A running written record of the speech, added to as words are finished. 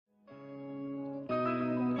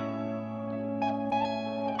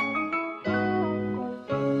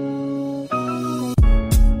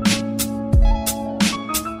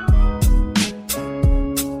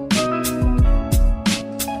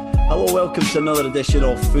to another edition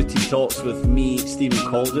of Footy Talks with me, Stephen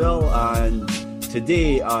Caldwell, and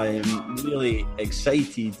today I am really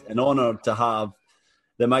excited and honoured to have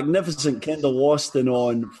the magnificent Kendall Waston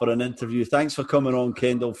on for an interview. Thanks for coming on,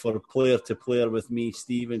 Kendall, for Player to Player with me,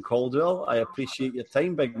 Stephen Caldwell. I appreciate your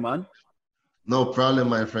time, big man. No problem,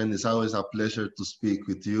 my friend. It's always a pleasure to speak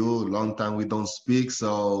with you. Long time we don't speak,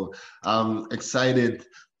 so I'm excited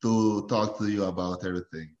to talk to you about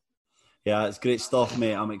everything. Yeah, it's great stuff,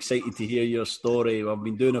 mate. I'm excited to hear your story. I've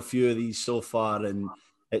been doing a few of these so far, and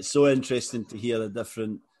it's so interesting to hear the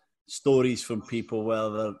different stories from people,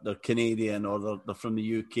 whether they're Canadian or they're from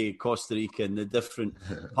the UK, Costa Rica, and the different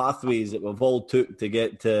pathways that we've all took to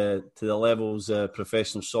get to the levels of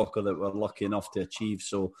professional soccer that we're lucky enough to achieve.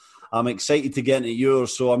 So I'm excited to get into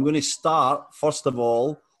yours. So I'm going to start, first of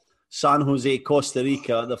all, San Jose, Costa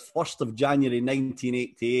Rica, the 1st of January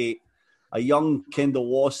 1988. A young Kendall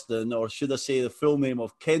Waston, or should I say the full name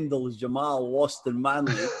of Kendall Jamal Waston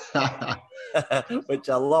Manley, which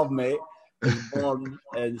I love, mate, was born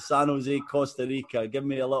in San Jose, Costa Rica. Give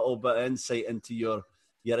me a little bit of insight into your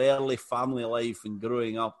early family life and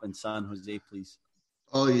growing up in San Jose, please.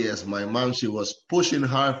 Oh, yes. My mom, she was pushing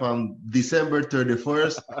hard from December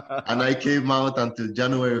 31st, and I came out until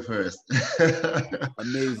January 1st.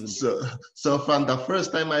 Amazing. So from the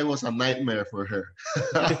first time, I was a nightmare for her.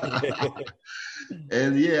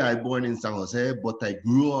 And yeah, I born in San Jose, but I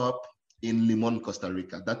grew up in Limon, Costa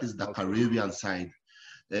Rica. That is the Caribbean side.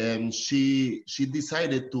 And she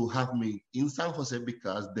decided to have me in San Jose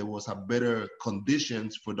because there was a better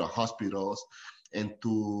conditions for the hospitals and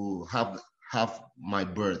to have my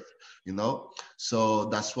birth, you know? So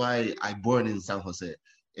that's why I born in San Jose.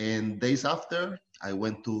 And days after, I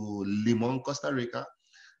went to Limon, Costa Rica.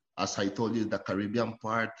 As I told you, the Caribbean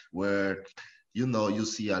part where, you know, you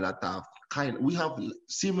see a lot of we have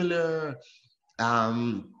similar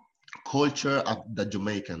culture of the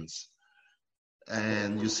Jamaicans.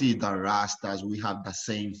 And you see the Rastas, we have the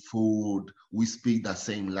same food, we speak the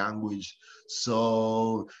same language.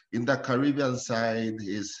 So in the Caribbean side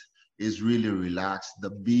is really relaxed. The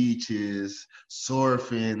beaches,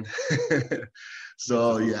 surfing.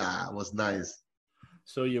 So yeah, it was nice.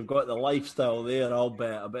 So you've got the lifestyle there, I'll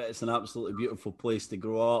bet. I bet it's an absolutely beautiful place to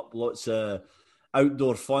grow up. Lots of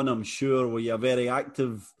outdoor fun, I'm sure. Were you a very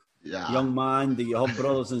active young man? Do you have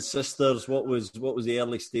brothers and sisters? What was the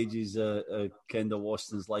early stages of Kendall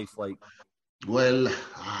Waston's life like? Well,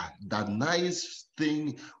 the nice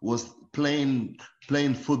thing was playing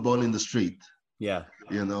football in the street. Yeah.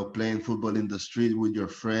 You know, playing football in the street with your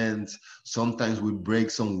friends. Sometimes we break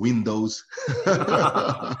some windows.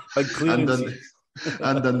 And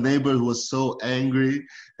the neighbor was so angry.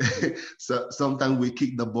 So sometimes we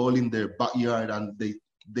kick the ball in their backyard and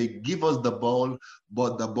they give us the ball,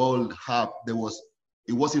 but the ball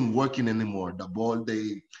it wasn't working anymore. The ball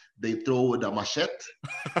they throw with a machete,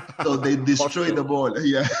 so they destroy the ball.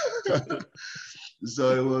 Yeah.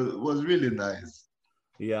 So it was really nice.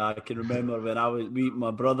 Yeah, I can remember when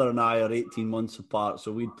my brother and I are 18 months apart,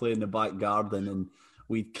 so we'd play in the back garden and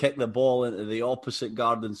we'd kick the ball into the opposite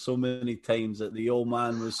garden so many times that the old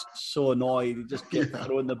man was so annoyed. He just kept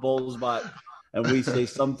throwing the balls back. And we say,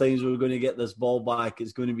 sometimes we're going to get this ball back.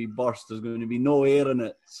 It's going to be burst. There's going to be no air in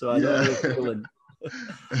it. So I know how you're feeling.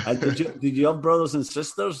 And did you have brothers and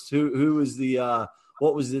sisters? Who was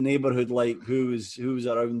what was the neighborhood like? Who was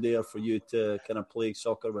around there for you to kind of play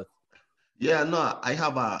soccer with? Yeah, no, I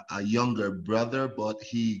have a younger brother, but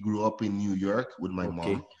he grew up in New York with my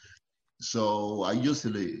mom. So I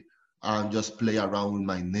usually just play around with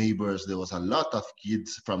my neighbors. There was a lot of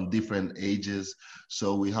kids from different ages,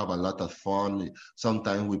 so we have a lot of fun.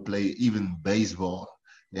 Sometimes we play even baseball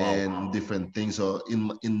and different things. So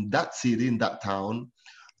in that city, in that town,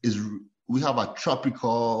 we have a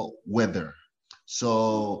tropical weather.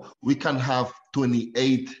 So we can have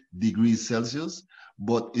 28 degrees Celsius,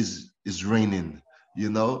 but it's raining, you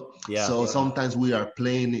know? Yeah. So sometimes we are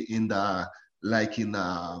playing in a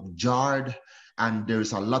yard and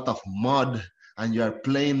there's a lot of mud and you're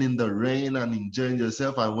playing in the rain and enjoying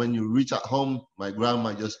yourself. And when you reach at home, my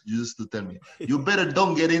grandma just used to tell me, you better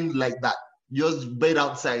don't get in like that. Just bait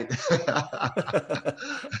outside.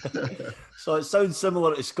 So it sounds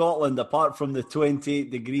similar to Scotland, apart from the 28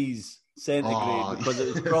 degrees centigrade, because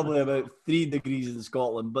it was probably about 3 degrees in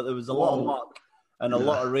Scotland, but there was a lot of muck and a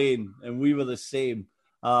lot of rain, and we were the same.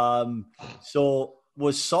 So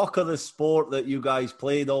was soccer the sport that you guys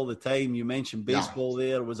played all the time? You mentioned baseball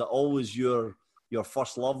there. Was it always your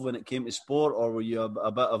first love when it came to sport, or were you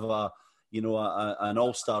a bit of an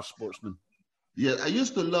all-star sportsman? Yeah, I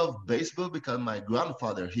used to love baseball because my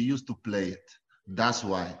grandfather, he used to play it. That's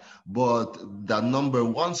why. But the number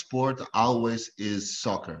one sport always is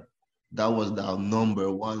soccer. That was the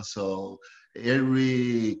number one. So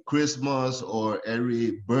every Christmas or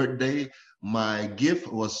every birthday, my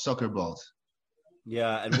gift was soccer balls.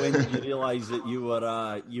 Yeah, and when did you realize that you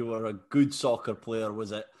were a good soccer player?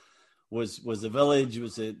 Was the village,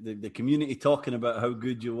 was it the community talking about how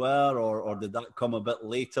good you were, or did that come a bit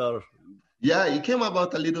later? Yeah, it came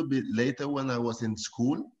about a little bit later when I was in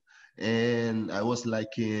school, and I was like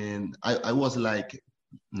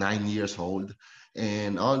 9 years old,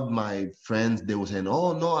 and all my friends they were saying,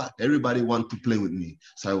 "Oh no, everybody want to play with me."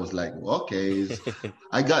 So I was like, "Okay,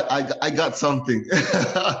 I got something."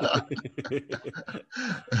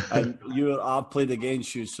 And I played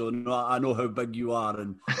against you, so no, I know how big you are,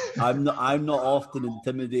 and I'm not often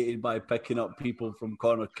intimidated by picking up people from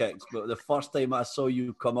corner kicks. But the first time I saw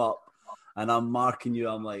you come up, and I'm marking you,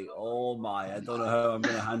 I'm like, oh my, I don't know how I'm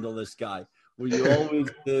going to handle this guy. Were you always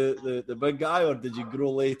the big guy, or did you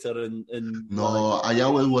grow later in No, I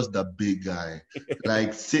always was the big guy,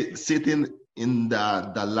 like sitting in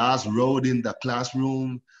the last row in the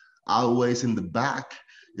classroom, always in the back.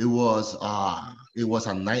 It was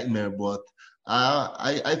a nightmare, but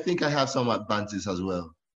I think I have some advantages as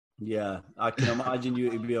well. Yeah, I can imagine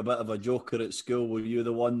you to be a bit of a joker at school. Were you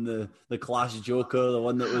the one, the class joker, the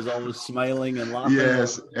one that was always smiling and laughing?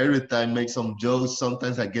 Yes, every time make some jokes.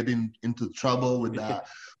 Sometimes I get into trouble with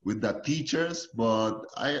the teachers, but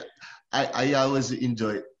I always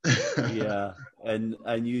enjoy it. Yeah,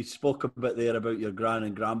 and you spoke a bit there about your gran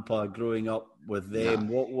and grandpa growing up with Yeah. them.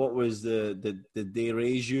 What was did they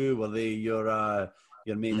raise you? Were they your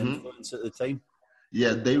main Hmm. influence at the time?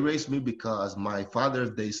 Yeah, they raised me because my father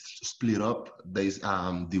they split up. They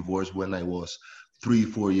divorced when I was 3,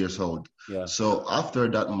 4 years old. Yeah, So after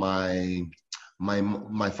that, my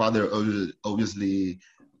father obviously,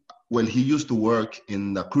 well, he used to work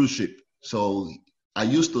in the cruise ship. So I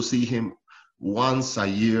used to see him once a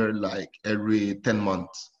year, like every 10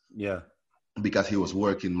 months, yeah, because he was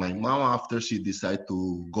working. My mom, after she decided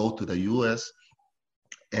to go to the US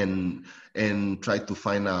and try to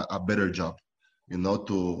find a better job,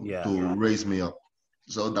 to yeah. raise me up.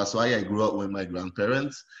 So that's why I grew up with my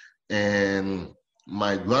grandparents. And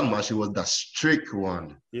my grandma, she was the strict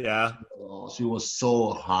one. Yeah. Oh, she was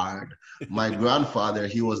so hard. My grandfather,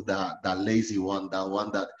 he was the lazy one, the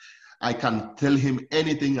one that I can tell him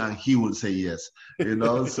anything and he will say yes.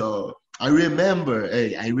 So I remember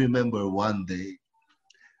one day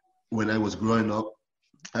when I was growing up,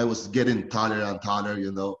 I was getting taller and taller.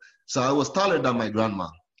 So I was taller than my grandma.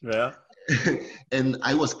 Yeah. And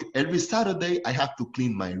every Saturday I have to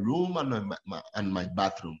clean my room and my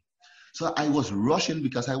bathroom. So I was rushing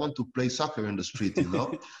because I want to play soccer in the street.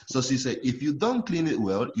 So she said, if you don't clean it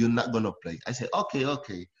well, you're not gonna play. I said, okay,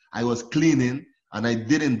 okay. I was cleaning and I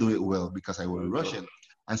didn't do it well because I was rushing.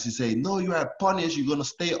 And she said, no, you are punished. You're gonna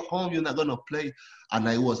stay at home. You're not gonna play. And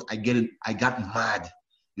I got mad.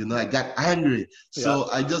 I got angry. So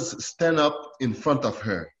I just stand up in front of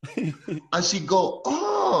her. And she go,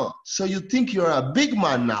 oh, so you think you're a big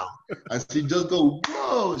man now? And she just go,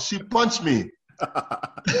 whoa, she punched me.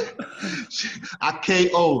 A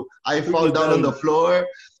KO. I fall down on the floor,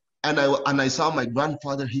 and I saw my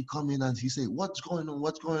grandfather. He come in and he said, what's going on?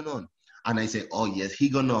 What's going on? And I said, oh, yes, he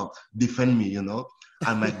gonna defend me. And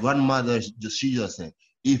my grandmother, she just said,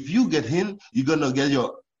 if you get him, you're gonna get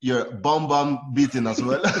your bum beaten as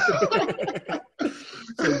well.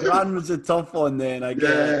 So Gran was a tough one then, I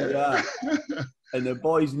guess. Yeah. And the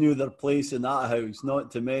boys knew their place in that house,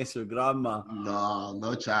 not to mess with grandma.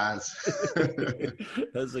 No chance.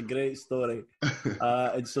 That's a great story.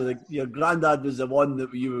 And so your granddad was the one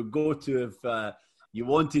that you would go to if you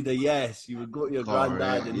wanted a yes. You would go to your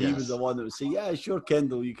granddad, and he was the one that would say, yeah, sure,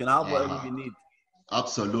 Kendall, you can have whatever you need.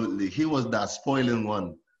 Absolutely. He was that spoiling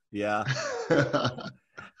one. Yeah.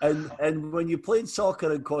 And when you played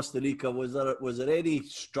soccer in Costa Rica, was there any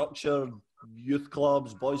structured youth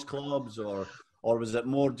clubs, boys clubs, or was it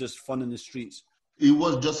more just fun in the streets? It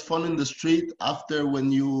was just fun in the street. After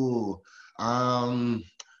when you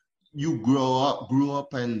grew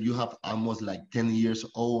up and you have almost like 10 years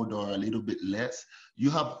old or a little bit less, you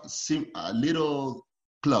have little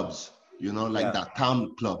clubs, like that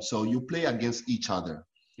town club. So you play against each other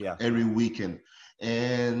every weekend.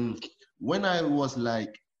 And when I was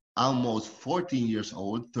like almost 14 years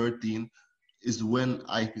old, 13, is when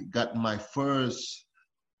I got my first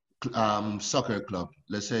soccer club.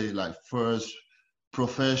 Let's say like first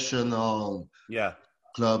professional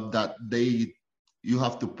club that you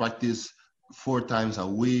have to practice 4 times a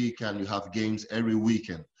week and you have games every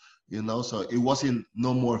weekend. So it wasn't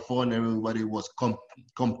no more fun. Everybody was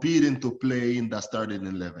competing to play in the starting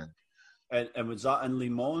 11. And was that in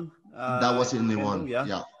Limon? That was in Kendall, Limon.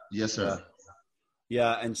 Yeah. Yes, sir.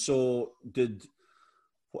 Yeah. And so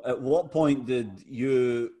at what point did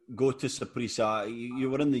you go to Saprissa? You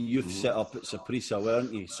were in the youth setup at Saprissa,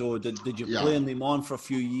 weren't you? So did you play in Limon for a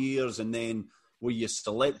few years, and then were you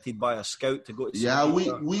selected by a scout to go to Saprissa?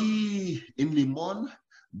 Yeah, we in Limon,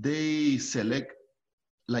 they select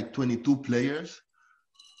like 22 players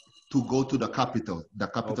to go to the capital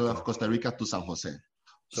of Costa Rica, to San Jose.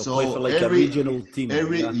 So play for like a regional team.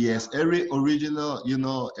 Every original,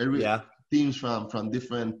 teams from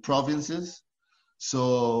different provinces.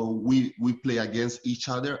 So we play against each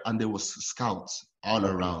other, and there was scouts all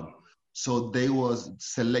around. So they was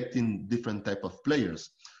selecting different type of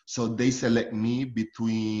players. So they select me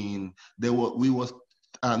between we was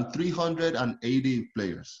 380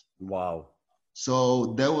 players. Wow.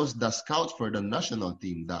 So there was the scouts for the national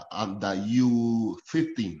team, the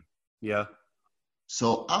U15. Yeah.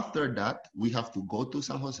 So after that, we have to go to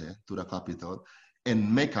San Jose, to the capital,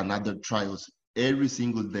 and make another trials every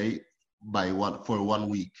single day for 1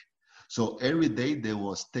 week. So every day they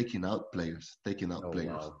was taking out players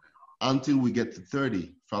wow. Until we get to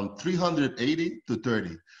 30, from 380 to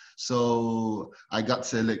 30. So I got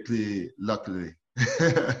selected, luckily.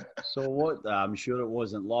 So what? I'm sure it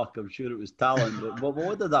wasn't luck. I'm sure it was talent. But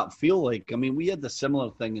what did that feel like? I mean, we had a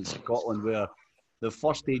similar thing in Scotland where the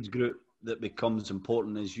first age group that becomes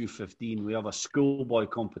important is U15. We have a schoolboy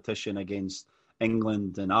competition against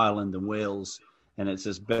England and Ireland and Wales, and it's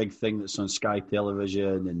this big thing that's on Sky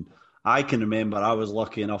Television. And I can remember I was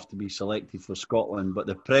lucky enough to be selected for Scotland, but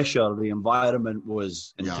the pressure, the environment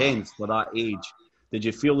was intense for that age. Did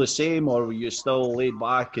you feel the same, or were you still laid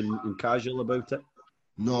back and casual about it?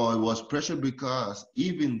 No, it was pressure because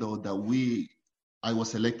even though I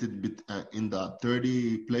was selected in the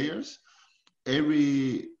 30 players,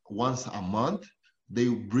 every once a month they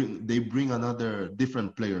bring another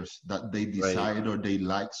different players that they decide or they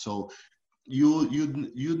like. So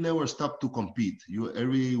you never stop to compete.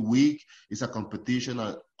 Every week is a competition.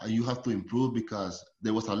 You have to improve because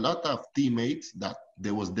there was a lot of teammates that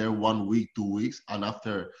they was there 1 week, 2 weeks, and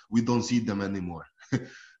after we don't see them anymore.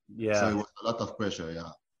 Yeah. So it was a lot of pressure. Yeah.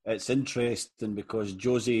 It's interesting because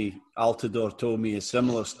Josie Altidore told me a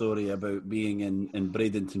similar story about being in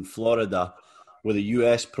Bradenton, Florida, with a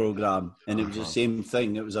US program, and it was the same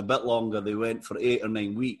thing. It was a bit longer. They went for 8 or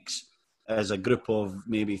 9 weeks as a group of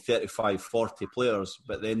maybe 35, 40 players,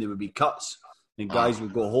 but then there would be cuts, and guys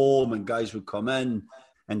would go home and guys would come in,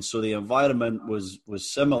 and so the environment was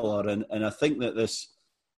similar. And I think that this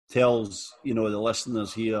tells the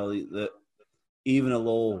listeners here that even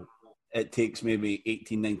although it takes maybe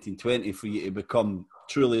 18, 19, 20 for you to become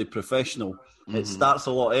truly professional, it starts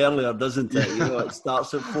a lot earlier, doesn't it? It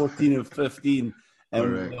starts at 14 or 15,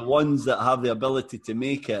 and the ones that have the ability to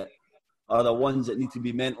make it are the ones that need to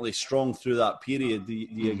be mentally strong through that period. Do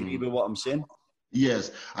you agree with what I'm saying?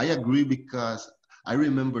 Yes, I agree, because I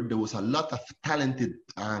remember there was a lot of talented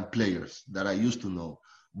players that I used to know,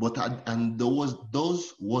 but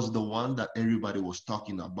those was the one that everybody was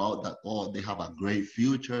talking about, that they have a great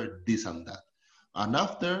future, this and that, and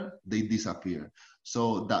after they disappear.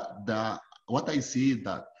 So what I see is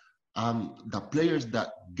that the players that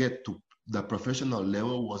get to the professional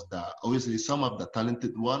level was obviously some of the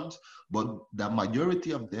talented ones, but the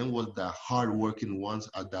majority of them was the hardworking ones,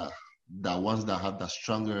 the ones that have the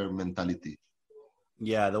stronger mentality.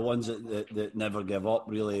 Yeah, the ones that never give up,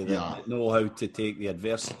 really, that know how to take the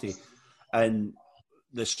adversity. And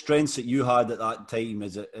the strengths that you had at that time,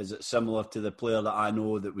 is it similar to the player that I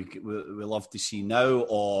know that we love to see now,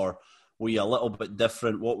 or were you a little bit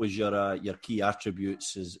different? What was your key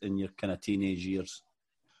attributes in your kind of teenage years?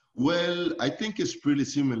 Well, I think it's pretty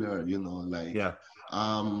similar,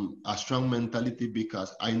 a strong mentality,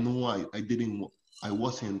 because I know I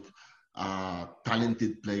wasn't a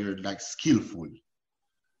talented player, like skillful,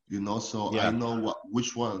 so I know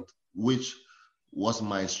which was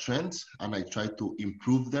my strengths, and I try to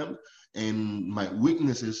improve them, and my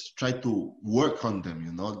weaknesses, try to work on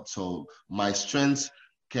them, so my strengths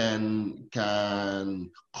can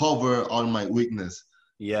cover all my weakness.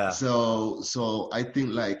 Yeah. So I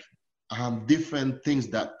think different things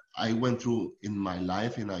that I went through in my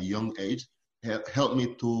life in a young age helped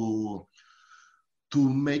me to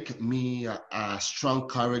make me a strong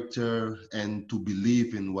character, and to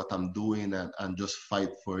believe in what I'm doing, and just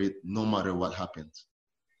fight for it no matter what happens.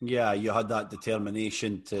 Yeah, you had that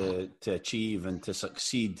determination to achieve and to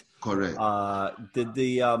succeed. Correct. Did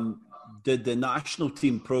the national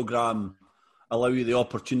team program allow you the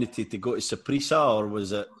opportunity to go to Saprissa, or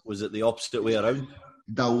was it the opposite way around?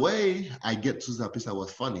 The way I get to Saprissa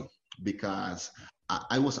was funny because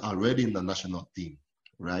I was already in the national team,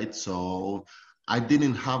 right? So I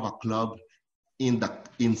didn't have a club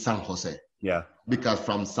in San Jose. Yeah. Because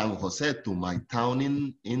from San Jose to my town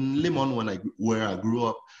in Limon, where I grew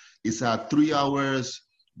up, it's a 3 hours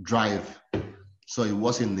drive. So it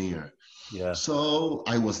wasn't near. Yeah. So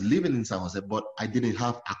I was living in San Jose, but I didn't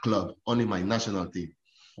have a club, only my national team.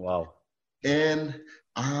 Wow. And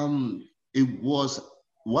it was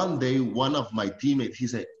one day, one of my teammates, he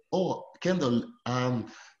said, "Oh, Kendall,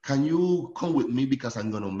 can you come with me because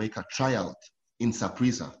I'm going to make a tryout in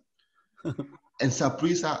Saprissa." And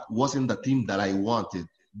Saprissa wasn't the team that I wanted.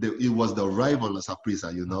 It was the rival of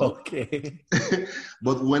Saprissa, you know. Okay.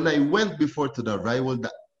 But when I went before to the rival,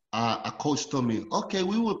 a coach told me, "Okay,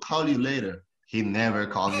 we will call you later." He never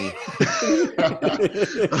called me.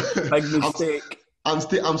 Big mistake. I'm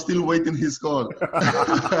still waiting his call.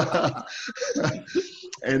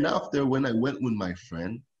 And after, when I went with my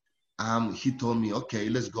friend, he told me, "Okay,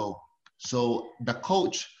 let's go." So the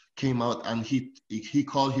coach came out and he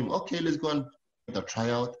called him, "Okay, let's go and the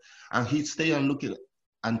tryout." And he stayed and looking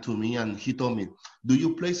unto me and he told me, "Do you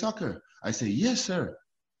play soccer?" I said, "Yes, sir."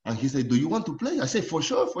 And he said, "Do you want to play?" I said, for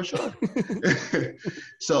sure.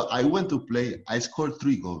 So I went to play. I scored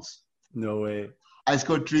 3 goals. No way. I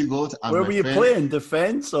scored 3 goals. And where were you playing?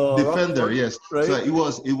 Defense or defender? Yes. Right. So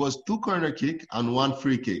it was 2 corner kick and 1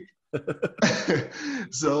 free kick.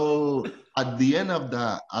 So at the end of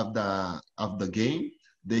the game,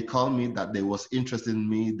 they called me that they was interested in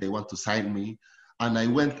me. They want to sign me, and I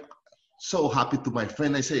went so happy to my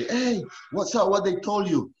friend. I say, "Hey, what's up? What they told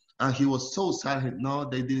you?" And he was so sad. "No,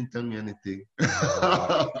 they didn't tell me anything."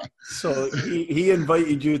 So he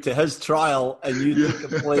invited you to his trial, and you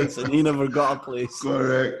took a place, and he never got a place.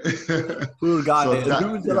 Correct. Poor guy. So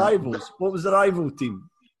who was the rivals? What was the rival team?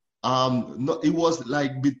 No, it was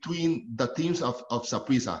like between the teams of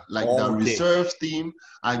Saprissa, like the reserves team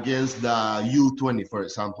against the U20, for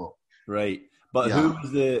example. Right. But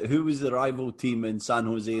who was the rival team in San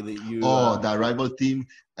Jose that you? The rival team,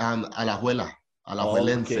 Alajuelense.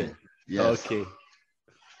 Okay. Yes. Okay.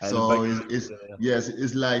 So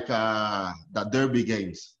it's like the derby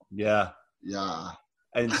games. Yeah. Yeah.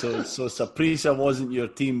 And so Saprissa wasn't your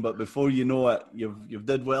team, but before you know it, you've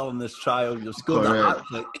did well in this trial. You've scored a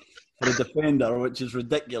hat-trick for a defender, which is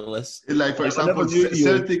ridiculous. Like, for example,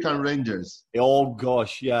 Celtic and Rangers. Oh,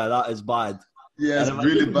 gosh. Yeah, that is bad. Yes, and if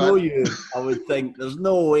really I bad. You, I would think there's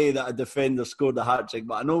no way that a defender scored a hat-trick,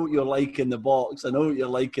 but I know what you're like in the box. I know what you're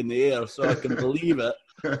like in the air, so I can believe it.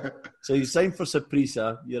 So you signed for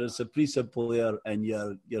Saprissa. You're a Saprissa player, and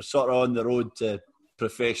you're sort of on the road to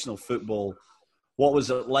professional football. What was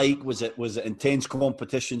it like? Was it intense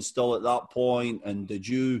competition still at that point? And did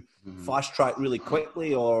you fast track really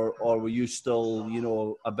quickly, or were you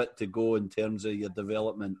still, a bit to go in terms of your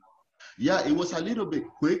development? Yeah, it was a little bit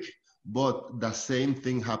quick, but the same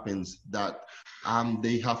thing happens that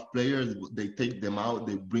they have players, they take them out,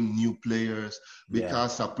 they bring new players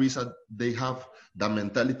because Saprissa, they have the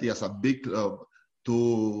mentality as a big club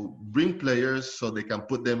to bring players so they can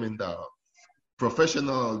put them in the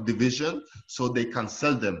professional division so they can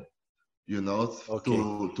sell them,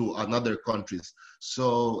 to another countries.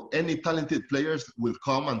 So any talented players will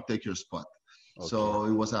come and take your spot. Okay. So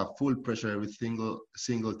it was a full pressure every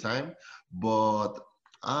single time. But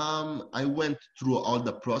I went through all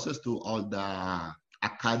the process, to all the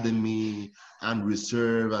academy and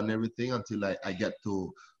reserve and everything until I get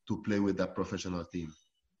to play with the professional team.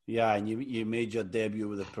 Yeah, and you made your debut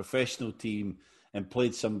with a professional team and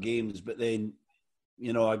played some games, but then,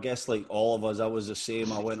 I guess like all of us, I was the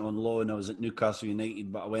same. I went on loan. I was at Newcastle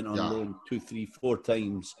United, but I went on loan 2, 3, 4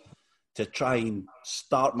 times to try and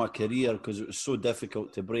start my career because it was so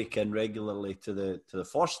difficult to break in regularly to the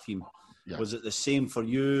first team. Yeah. Was it the same for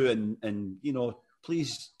you? And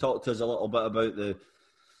please talk to us a little bit about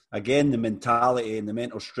the mentality and the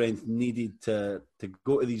mental strength needed to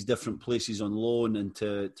go to these different places on loan and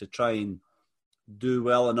to try and do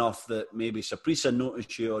well enough that maybe Saprissa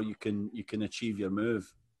notice you or you can achieve your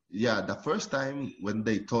move. Yeah, the first time when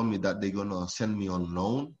they told me that they're gonna send me on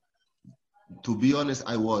loan, to be honest,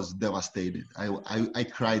 I was devastated. I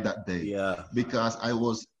cried that day. Because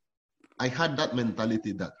I had that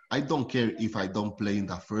mentality that I don't care if I don't play in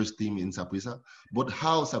the first team in Saprissa, but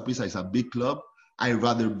how Saprissa is a big club, I'd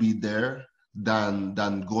rather be there than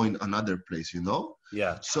going another place,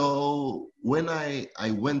 Yeah. So when I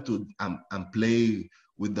went to and play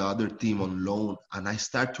with the other team on loan, and I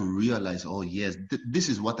start to realize, oh yes, this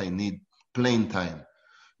is what I need, playing time.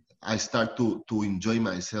 I start to enjoy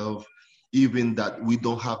myself. even that we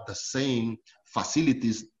don't have the same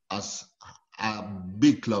facilities as a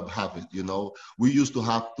big club have it, you know. We used to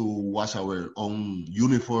have to wash our own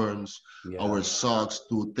uniforms, our socks,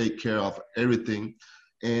 to take care of everything.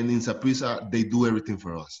 And in Saprissa, they do everything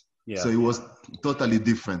for us. So it was totally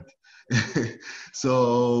different.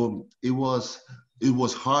 So it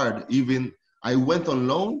was hard. Even I went on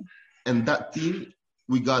loan, and that team,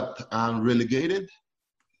 we got relegated.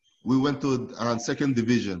 We went to second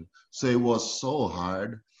division. So it was so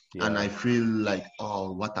hard. And I feel like,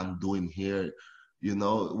 oh, what I'm doing here, you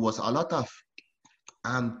know, it was a lot of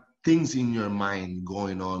things in your mind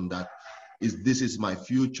going on, that this is my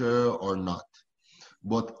future or not.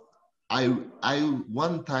 But I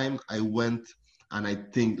one time I went and I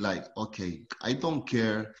think like, okay, I don't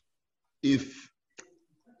care if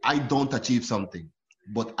I don't achieve something,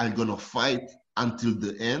 but I'm gonna fight until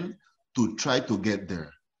the end to try to get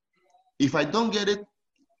there. If I don't get it,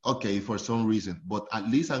 okay, for some reason, but at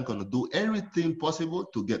least I'm gonna do everything possible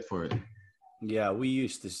to get for it. Yeah, we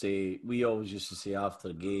always used to say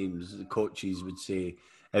after games, the coaches would say,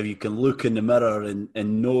 if you can look in the mirror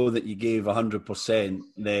and know that you gave 100%,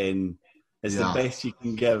 then it's the best you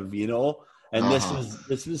can give, you know? And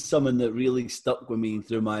this was something that really stuck with me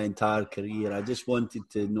through my entire career. I just wanted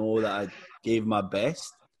to know that I gave my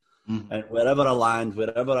best. And wherever I land,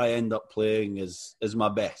 wherever I end up playing is my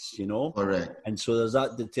best, you know? Correct. And so there's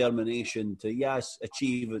that determination to, yes,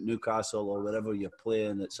 achieve at Newcastle or wherever you're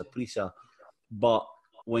playing at Saprissa. But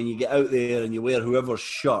when you get out there and you wear whoever's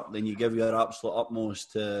shirt, then you give your absolute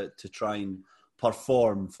utmost to try and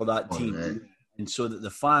perform for that team. Right. And so that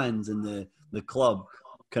the fans and the club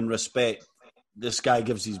can respect, this guy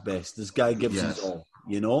gives his best, this guy gives his all,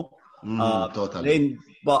 you know? Totally.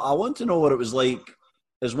 But I want to know what it was like.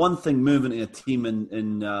 There's one thing moving to a team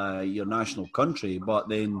in your national country, but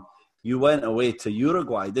then you went away to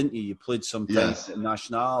Uruguay, didn't you? You played some time at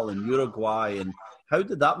Nacional in Uruguay. And how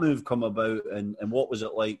did that move come about, and what was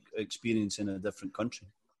it like experiencing a different country?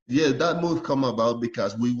 Yeah, that move come about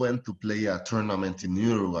because we went to play a tournament in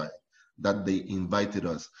Uruguay that they invited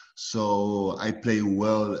us. So I played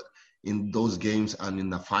well in those games and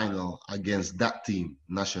in the final against that team,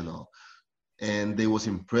 Nacional. And they was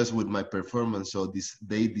impressed with my performance, so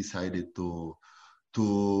they decided to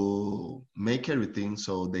make everything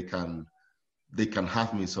so they can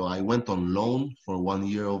have me. So I went on loan for 1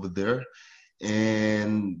 year over there,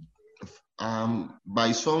 and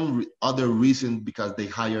by some other reason, because they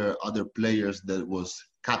hire other players that was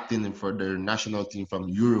captain for their national team from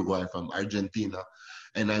Uruguay, from Argentina,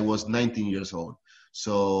 and I was 19 years old,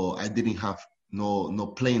 so I didn't have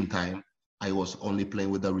no playing time. I was only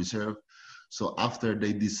playing with the reserve. So after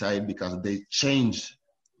they decide, because they changed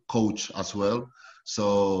coach as well,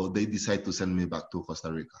 so they decide to send me back to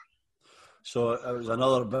Costa Rica. So it was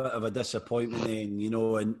another bit of a disappointment then, you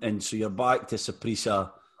know, and so you're back to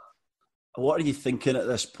Saprissa. What are you thinking at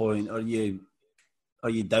this point? Are you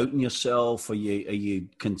doubting yourself? Are you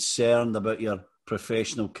concerned about your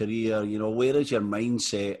professional career? You know, where is your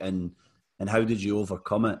mindset, and how did you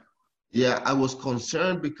overcome it? Yeah, I was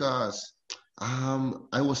concerned because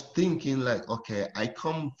I was thinking like, okay, I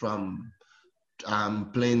come from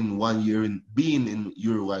playing 1 year, being in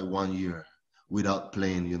Uruguay 1 year without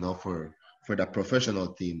playing, you know, for the professional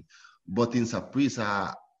team. But in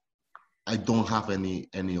Saprissa, I don't have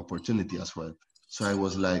any opportunity as well. So I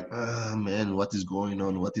was like, man, what is going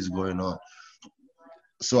on? What is going on?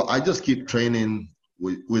 So I just keep training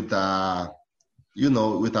with a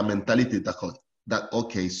mentality that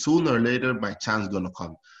okay, sooner or later my chance gonna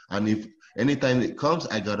come, and if anytime it comes,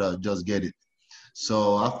 I gotta just get it.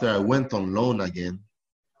 So after I went on loan again,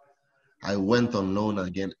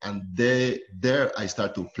 and there I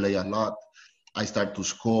start to play a lot. I start to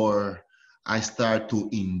score. I start to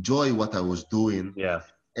enjoy what I was doing. Yeah.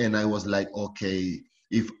 And I was like, okay,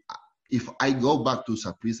 if I go back to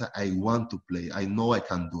Saprissa, I want to play. I know I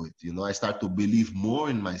can do it. You know, I start to believe more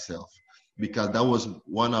in myself, because that was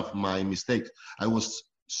one of my mistakes. I was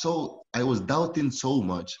doubting so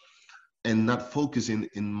much and not focusing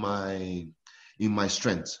in my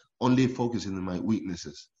strengths, only focusing on my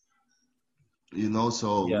weaknesses. You know,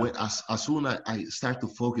 so as soon as I start to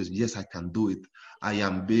focus, yes, I can do it. I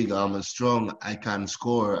am big, I'm strong, I can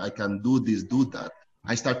score, I can do this, do that.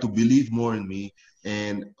 I start to believe more in me,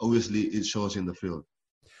 and obviously it shows in the field.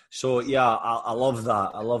 So, yeah, I love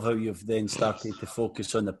that. I love how you've then started to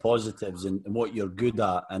focus on the positives and what you're good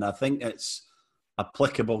at. And I think it's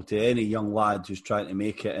applicable to any young lad who's trying to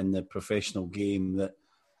make it in the professional game, that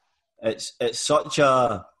it's such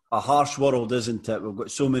a harsh world, isn't it? We've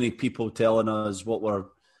got so many people telling us what we're,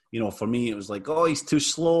 you know, for me, it was like, oh, he's too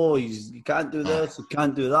slow. You can't do this, you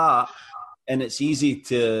can't do that. and it's easy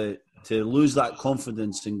to lose that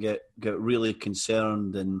confidence and get really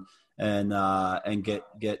concerned and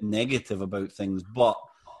get negative about things. But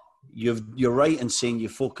you're right in saying you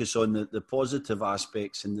focus on the positive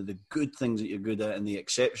aspects and the good things that you're good at and the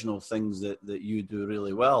exceptional things that you do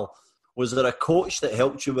really well. Was there a coach that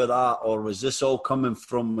helped you with that, or was this all coming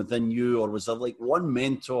from within you, or was there like one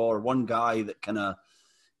mentor, one guy that kind of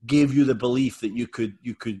gave you the belief that you could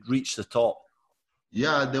reach the top?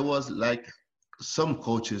 Yeah, there was like some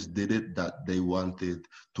coaches did it that they wanted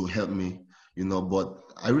to help me, but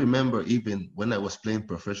I remember even when I was playing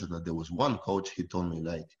professional, there was one coach, he told me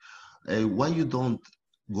like, hey, why you don't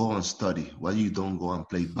go and study? Why you don't go and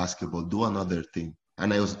play basketball? Do another thing.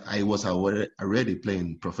 And I was already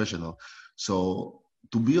playing professional. So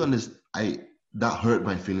to be honest, that hurt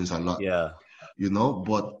my feelings a lot. Yeah.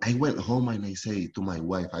 But I went home and I say to my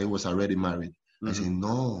wife, I was already married. Mm-hmm. I say,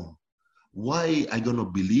 no, why I gonna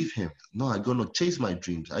believe him? No, I gonna chase my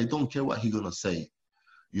dreams. I don't care what he gonna say,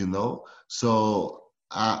 So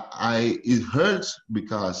it hurts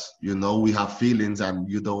because, we have feelings and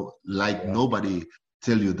you don't like nobody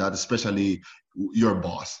tell you that, especially your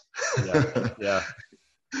boss. Yeah.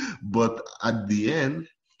 But at the end,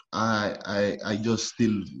 I just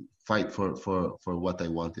still fight for what I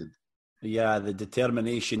wanted. Yeah, the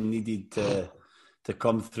determination needed to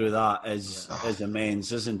come through that is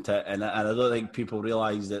immense, isn't it? And I don't think people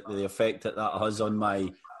realise that the effect that has on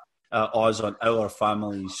us, on our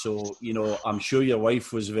families. So, I'm sure your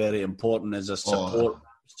wife was very important as a support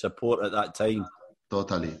at that time.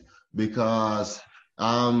 Totally, because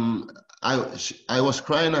I was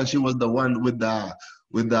crying and she was the one with the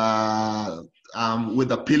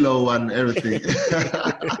pillow and everything.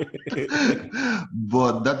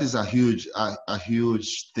 But that is a huge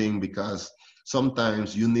thing, because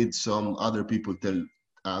sometimes you need some other people tell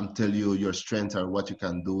you your strengths are what you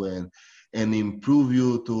can do and improve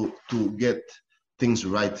you to get things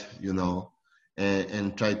right,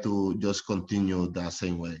 and try to just continue that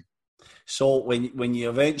same way. So when you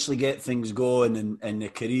eventually get things going and the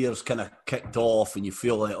career's kind of kicked off and you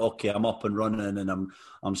feel like, okay, I'm up and running and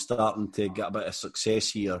I'm starting to get a bit of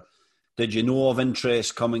success here, did you know of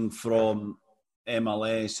interest coming from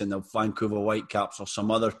MLS and the Vancouver Whitecaps or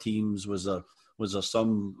some other teams? Was there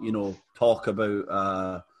some talk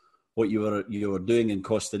about what you were doing in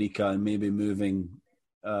Costa Rica and maybe moving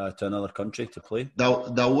to another country to play?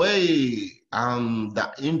 The way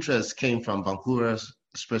the interest came from Vancouver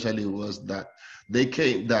especially was that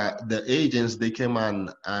the agents, they came and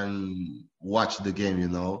watched the game,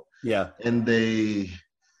 Yeah. And they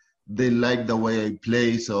liked the way I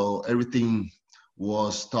play, so everything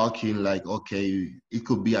was talking like, okay, it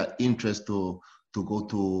could be an interest to go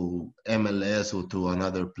to MLS or to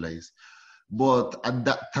another place. But at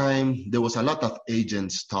that time, there was a lot of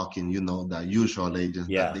agents talking, the usual agents,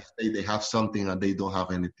 that they say they have something and they don't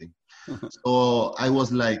have anything. So I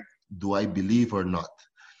was like, do I believe or not?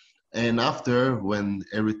 And after, when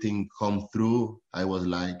everything come through, I was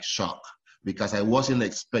like shocked, because I wasn't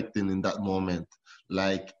expecting in that moment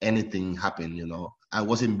like anything happen, I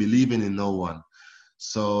wasn't believing in no one.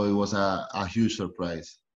 So it was a huge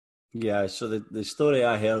surprise. Yeah, so the story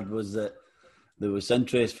I heard was that there was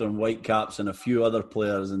interest from Whitecaps and a few other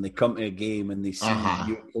players, and they come to a game and they see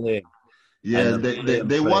you play. Yeah,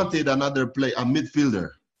 they wanted another a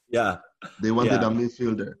midfielder. Yeah. They wanted a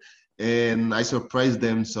midfielder. And I surprised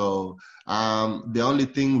them. So the only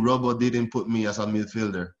thing, Robo didn't put me as a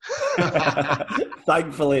midfielder.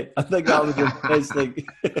 Thankfully, I think that was the best thing.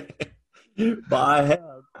 But I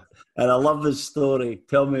heard, and I love this story.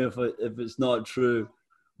 Tell me if it's not true.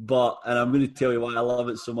 And I'm going to tell you why I love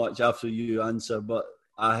it so much after you answer. But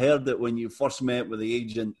I heard that when you first met with the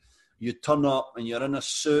agent, you turn up and you're in a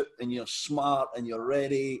suit and you're smart and you're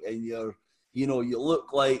ready and you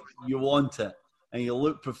look like you want it. And you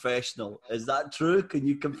look professional. Is that true? Can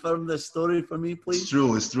you confirm this story for me, please?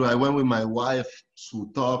 It's true. I went with my wife,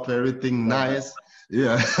 suit up, everything nice.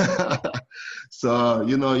 Yeah. So,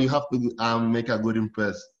 you have to make a good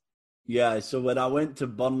impression. Yeah, so when I went to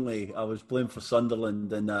Burnley, I was playing for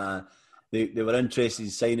Sunderland, and they were interested in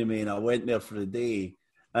signing me, and I went there for a day.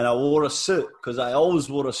 And I wore a suit, because I always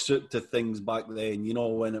wore a suit to things back then,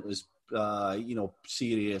 when it was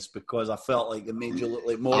serious, because I felt like it made you look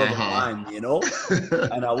like more of a man,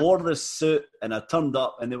 And I wore this suit and I turned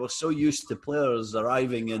up, and they were so used to players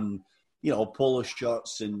arriving in, polo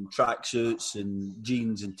shirts and tracksuits and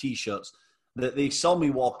jeans and T-shirts that they saw me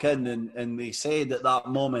walk in and they said at that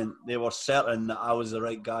moment they were certain that I was the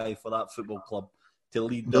right guy for that football club to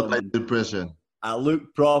lead them. Not like depression. I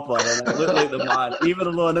looked proper and I looked like the man,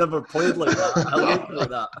 even though I never played like that. I looked like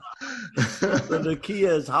that. So the key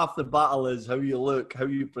is half the battle is how you look, how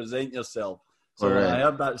you present yourself. So when I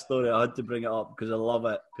heard that story, I had to bring it up because I love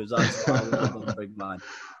it, because that's what I would have done, big man.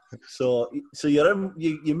 So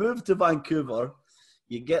you move to Vancouver,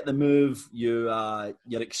 you get the move, you're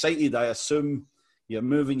excited, I assume. You're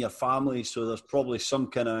moving your family, so there's probably some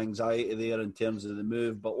kind of anxiety there in terms of the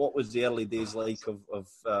move. But what was the early days like of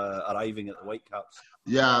arriving at the Whitecaps?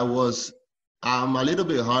 Yeah, it was a little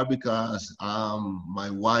bit hard because my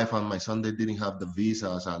wife and my son, they didn't have the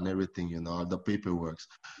visas and everything, the paperwork.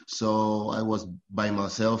 So I was by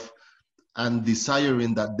myself and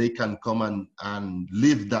desiring that they can come and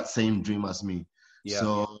live that same dream as me. Yeah.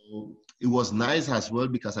 So it was nice as well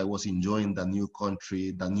because I was enjoying the new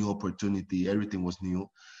country, the new opportunity, everything was new.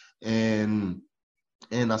 And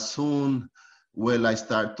as soon, I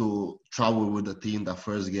start to travel with the team, the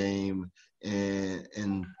first game,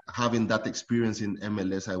 and having that experience in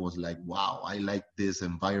MLS, I was like, wow, I like this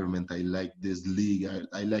environment. I like this league.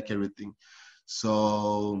 I like everything.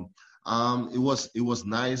 So it was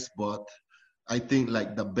nice, but I think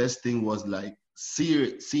like the best thing was like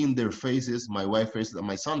seeing their faces, my wife's face,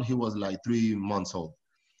 my son, he was like 3 months old.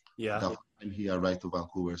 Yeah. The time he arrived to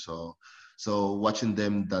Vancouver. So watching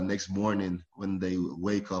them the next morning when they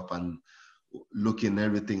wake up and looking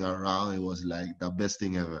everything around, it was like the best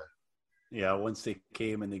thing ever. Yeah, once they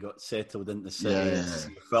came and they got settled into the city,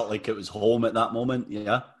 it felt like it was home at that moment,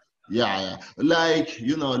 yeah? Yeah. Like,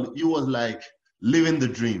 you was like living the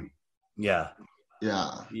dream. Yeah.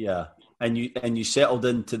 Yeah. Yeah. And you settled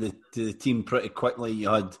into the team pretty quickly. You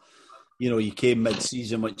had, you came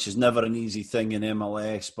mid-season, which is never an easy thing in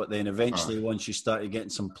MLS, but then eventually once you started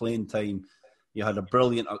getting some playing time, you had a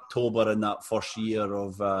brilliant October in that first year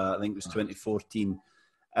of, I think it was 2014,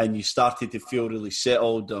 and you started to feel really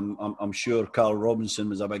settled. I'm sure Carl Robinson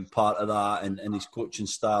was a big part of that and his coaching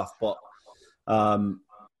staff. But,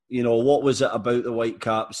 what was it about the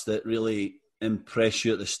Whitecaps that really impressed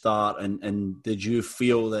you at the start? And did you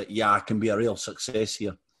feel that, I can be a real success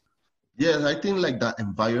here? Yes, I think like that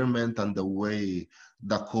environment and the way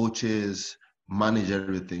the coaches manage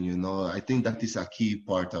everything, I think that is a key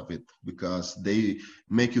part of it because they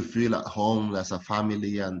make you feel at home as a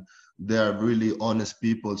family and they're really honest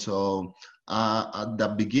people. So at the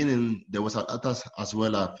beginning, there was as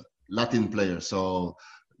well as Latin players. So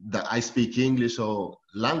I speak English, so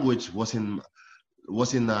language wasn't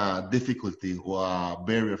a difficulty or a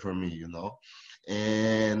barrier for me,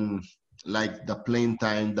 and like the playing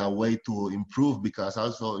time, the way to improve, because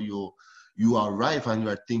also you arrive and you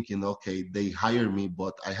are thinking, okay, they hire me,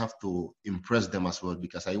 but I have to impress them as well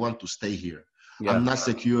because I want to stay here. Yeah. I'm not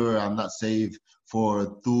secure, I'm not safe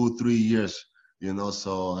for 2-3 years,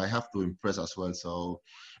 so I have to impress as well. So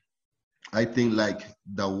I think like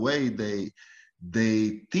the way they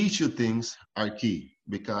teach you things are key,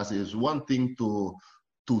 because it's one thing to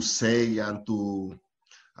say and to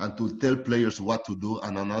tell players what to do,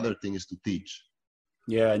 and another thing is to teach.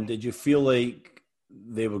 Yeah, and did you feel like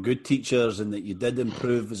they were good teachers and that you did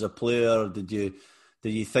improve as a player? Did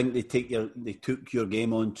you think they took your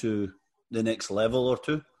game on to the next level or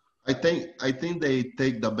two? I think they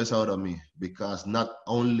take the best out of me, because not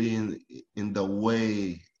only in the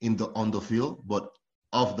way on the field, but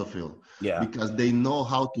off the field. Yeah. Because they know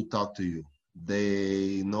how to talk to you.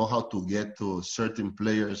 They know how to get to certain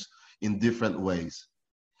players in different ways.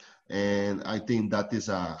 And I think that is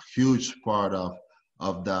a huge part of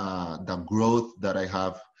the growth that I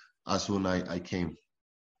have as soon as I came.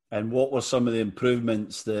 And what were some of the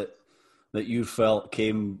improvements that you felt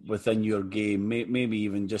came within your game, maybe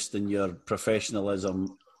even just in your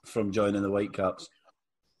professionalism from joining the Whitecaps?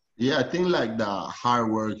 Yeah, I think like the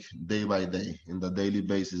hard work day by day, in the daily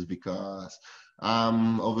basis, because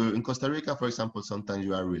over in Costa Rica, for example, sometimes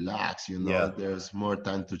you are relaxed, there's more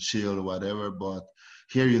time to chill, whatever, but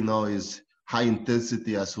here, is high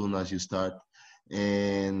intensity as soon as you start.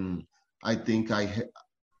 And I think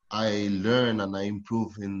I learn and I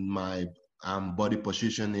improve in my body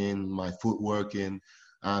positioning, my footworking,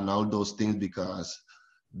 and all those things, because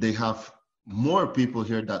they have more people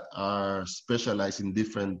here that are specialized in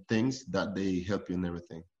different things that they help you in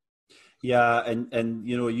everything. Yeah, and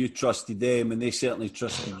you trusted them, and they certainly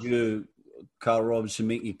trusted you. Carl Robinson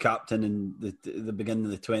make you captain in the beginning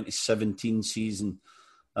of the 2017 season.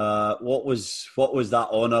 What was that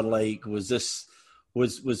honour like?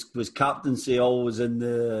 Was captaincy always in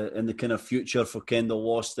the kind of future for Kendall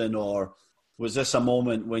Waston, or was this a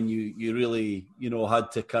moment when you really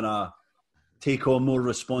had to kind of take on more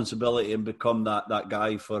responsibility and become that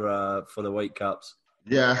guy for the Whitecaps?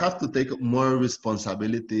 Yeah, I have to take more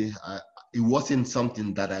responsibility. It wasn't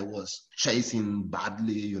something that I was chasing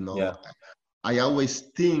badly, Yeah. I always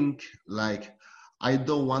think like I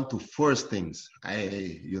don't want to force things.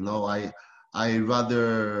 I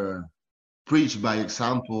rather preach by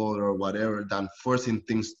example or whatever than forcing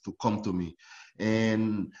things to come to me.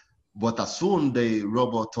 But as soon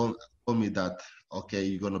Robo told me that, okay,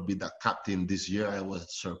 you're gonna be the captain this year, I was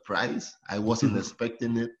surprised. I wasn't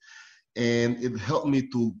expecting it, and it helped me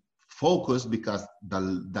to focus because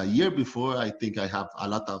the year before, I think I have a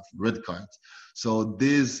lot of red cards. So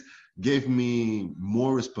this gave me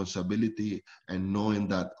more responsibility and knowing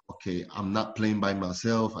that, okay, I'm not playing by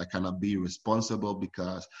myself. I cannot be responsible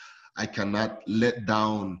because I cannot let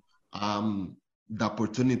down the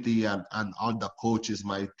opportunity and all the coaches,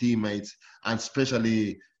 my teammates, and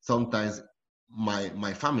especially sometimes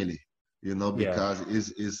my family, because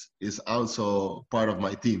is also part of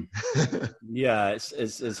my team. Yeah,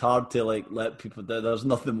 it's hard to like let people down. There's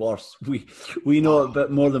nothing worse. We know a bit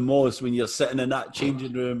more than most when you're sitting in that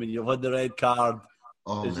changing room and you've had the red card.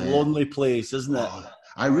 It's a lonely place, isn't it?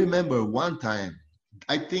 I remember one time,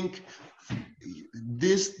 I think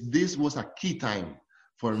this was a key time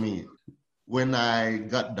for me when I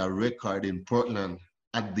got the red card in Portland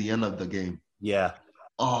at the end of the game. Yeah.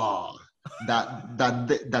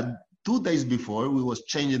 That 2 days before, we was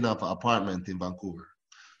changing up apartment in Vancouver.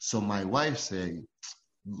 So my wife said,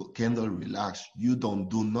 Kendall, relax. You don't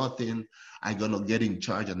do nothing. I'm going to get in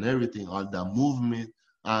charge and everything, all the movement,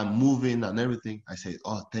 moving and everything. I said,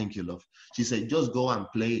 oh, thank you, love. She said, just go and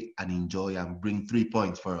play and enjoy and bring 3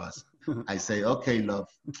 points for us. I say, okay, love.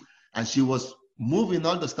 And she was moving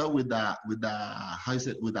all the stuff with the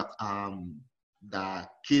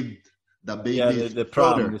kid, the baby. Yeah, the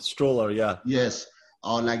pram, the stroller, yeah. Yes.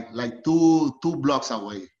 Or like two blocks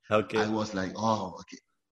away. Okay. I was like, oh, okay.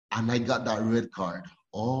 And I got that red card.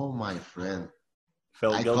 Oh, my friend.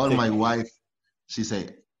 I called my wife. She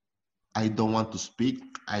said, I don't want to speak.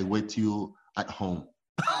 I wait you at home.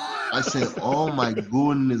 I said, oh, my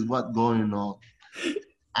goodness, what's going on?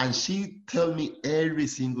 And she tell me every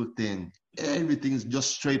single thing. Everything is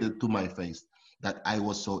just straight to my face. That I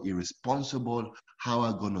was so irresponsible. How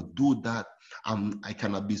am I going to do that? I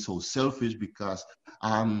cannot be so selfish because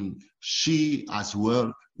she as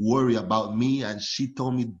well worry about me, and she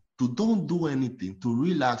told me to don't do anything, to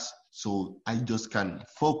relax, so I just can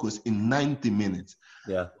focus in 90 minutes.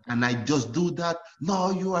 Yeah. And I just do that. No,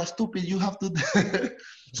 you are stupid. You have to.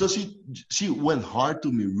 So she went hard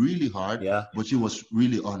to me, really hard. Yeah. But she was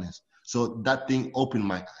really honest. So that thing opened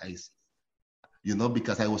my eyes,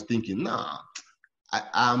 because I was thinking, nah,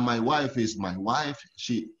 my wife is my wife.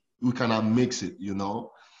 We cannot mix it,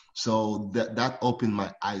 So that opened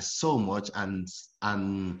my eyes so much and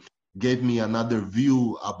gave me another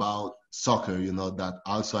view about soccer, that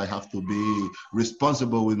also I have to be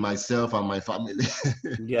responsible with myself and my family.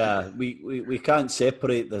 Yeah, we can't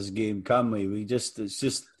separate this game, can we?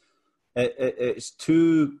 It's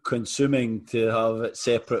too consuming to have it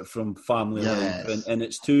separate from family life, and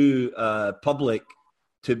it's too public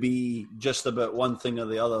to be just about one thing or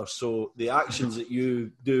the other. So the actions that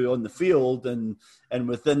you do on the field and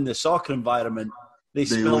within the soccer environment, they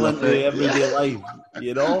spill into everyday life,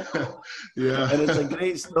 Yeah. And it's a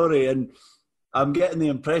great story. And I'm getting the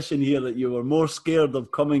impression here that you were more scared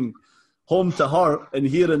of coming home to her and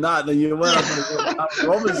hearing that than you were about what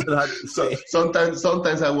Robinson had to say.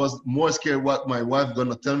 Sometimes I was more scared what my wife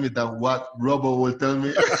gonna tell me than what Robo will tell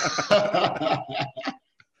me.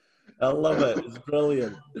 I love it. It's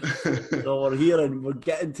brilliant. So we're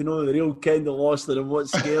getting to know the real Kendall Waston and what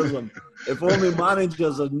scares him. If only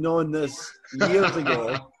managers had known this years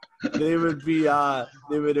ago, they would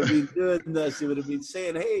have been doing this. They would have been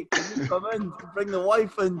saying, "Hey, can you come in? Bring the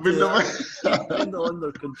wife in to keep Kendall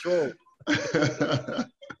under control."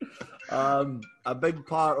 A big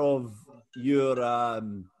part of your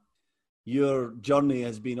journey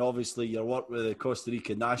has been obviously your work with the Costa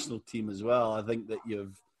Rica national team as well. I think that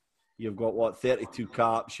you've got 32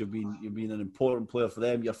 caps. You've been an important player for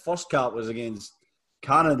them. Your first cap was against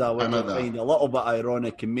Canada, which I find a little bit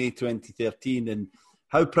ironic, in May 2013. And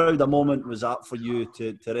how proud a moment was that for you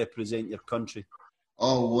to represent your country?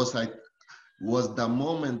 Oh, was the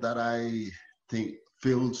moment that I think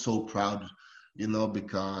feel so proud,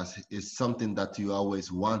 because it's something that you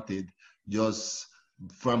always wanted, just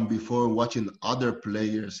from before watching other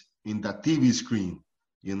players in the TV screen,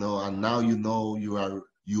 and now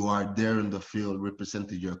you are there in the field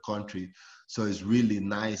representing your country. So it's really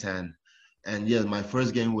nice. And yeah, my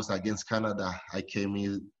first game was against Canada. I came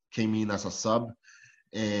in as a sub,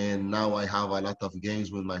 and now I have a lot of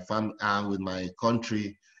games with my with my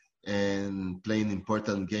country, and playing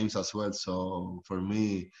important games as well. So for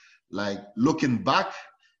me, like looking back,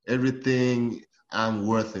 everything, I'm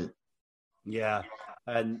worth it. Yeah,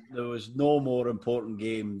 And there was no more important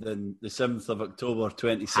game than the 7th of October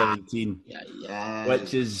 2017,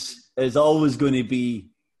 which is always going to be,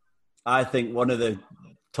 I think, one of the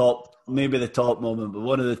top, maybe the top moment, but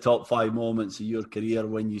one of the top 5 moments of your career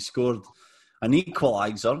when you scored an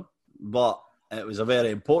equaliser, but it was a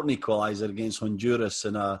very important equaliser against Honduras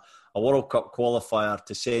in a World Cup qualifier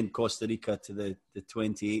to send Costa Rica to the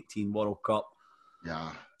 2018 World Cup.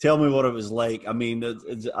 Yeah. Tell me what it was like. I mean,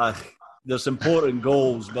 there's important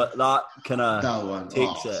goals, but that kind of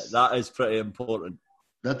takes it. That is pretty important.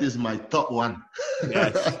 That is my top one.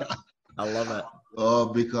 Yes, I love it. Oh,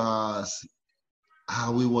 because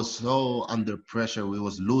we was so under pressure. We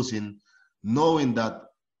was losing, knowing that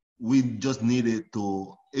we just needed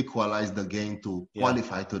to equalize the game to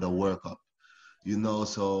qualify to the World Cup. You know,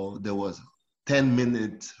 so there was 10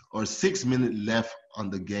 minutes or 6 minutes left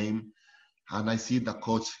on the game. And I see the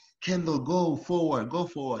coach, Kendall, go forward.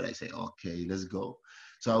 I say, okay, let's go.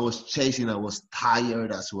 So I was chasing. I was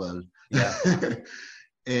tired as well. Yeah.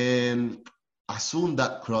 And as soon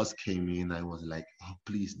that cross came in, I was like, oh,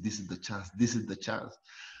 please, this is the chance.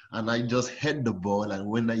 And I just hit the ball. And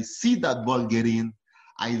when I see that ball get in,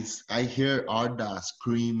 I hear Arda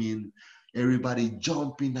screaming, everybody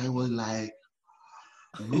jumping. I was like,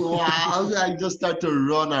 wow. I just started to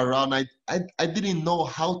run around. I didn't know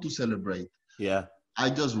how to celebrate. Yeah.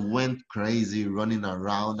 I just went crazy running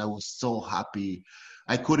around. I was so happy.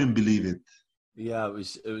 I couldn't believe it. Yeah, it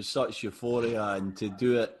was such euphoria, and to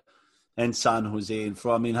do it in San Jose. And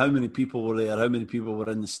I mean, how many people were there? How many people were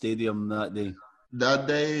in the stadium that day? That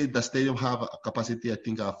day, the stadium have a capacity, I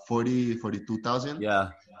think, of 42,000. Yeah.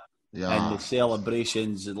 And the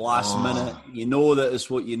celebrations, the last minute, you know that it's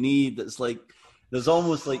what you need. It's like, there's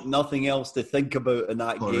almost like nothing else to think about in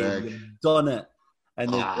that game. You've done it.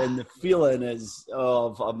 And the feeling is,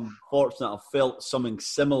 I'm fortunate I've felt something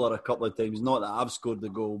similar a couple of times. Not that I've scored the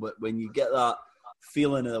goal, but when you get that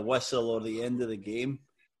feeling of the whistle or the end of the game,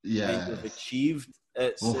 and you've achieved,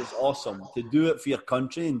 it's awesome. To do it for your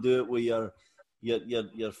country and do it with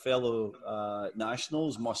your fellow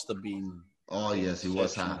nationals must have been. Oh yes, it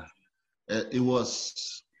was. It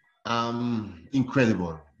was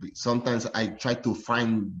incredible. Sometimes I try to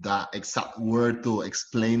find the exact word to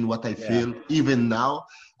explain what I feel, even now,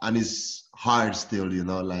 and it's hard still. You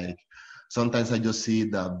know, like sometimes I just see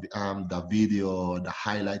the video, the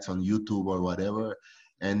highlights on YouTube or whatever,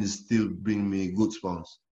 and it still bring me goosebumps.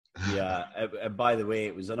 Yeah. By the way,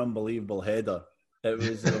 it was an unbelievable header. It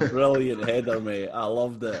was a brilliant header, mate. I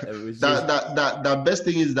loved it. It was the best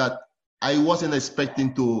thing is that I wasn't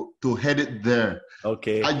expecting to head it there.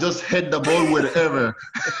 Okay. I just head the ball wherever.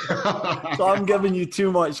 So I'm giving you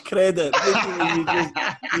too much credit.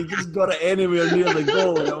 You just got it anywhere near the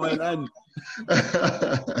goal and it went in.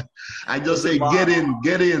 I just say, get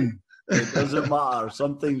in. It doesn't matter.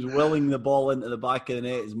 Sometimes willing the ball into the back of the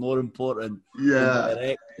net is more important than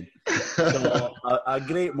directing. So a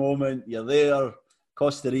great moment. You're there.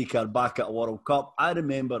 Costa Rica are back at a World Cup. I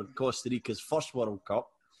remember Costa Rica's first World Cup.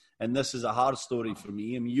 And this is a hard story for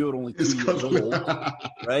me. I mean, you're only 2 years old,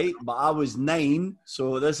 right? But I was 9.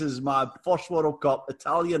 So this is my first World Cup,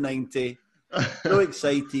 Italia 90. So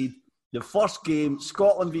excited. The first game,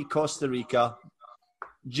 Scotland v Costa Rica,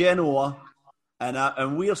 Genoa.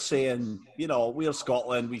 And we're saying, you know, we're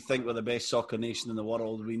Scotland. We think we're the best soccer nation in the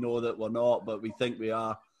world. We know that we're not, but we think we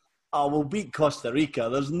are. Oh, we'll beat Costa Rica.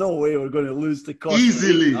 There's no way we're going to lose to Costa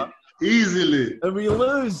Rica. Easily. And we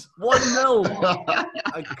lose 1-0.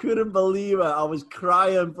 I couldn't believe it. I was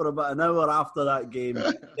crying for about an hour after that game,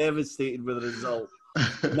 devastated with the result.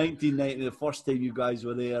 1990, the first time you guys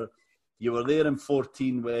were there. You were there in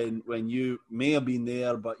 14 when you may have been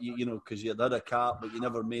there, but you know, because you had a cap, but you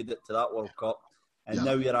never made it to that World Cup. And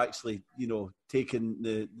now you're actually, you know, taking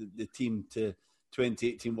the team to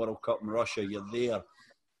 2018 World Cup in Russia. You're there.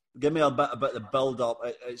 Give me a bit about the build-up.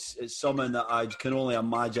 It's something that I can only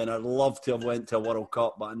imagine. I'd love to have went to a World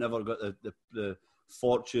Cup, but I never got the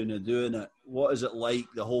fortune of doing it. What is it like,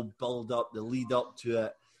 the whole build-up, the lead-up to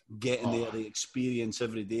it, getting there, the experience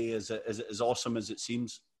every day? Is it as awesome as it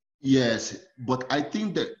seems? Yes, but I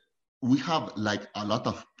think that we have like a lot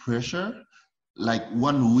of pressure, like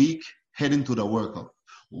 1 week heading to the World Cup.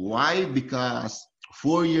 Why? Because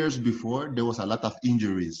 4 years before, there was a lot of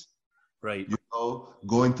injuries. Right. You know,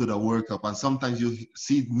 going to the World Cup. And sometimes you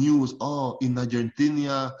see news, in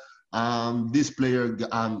Argentina, this player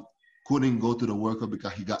couldn't go to the World Cup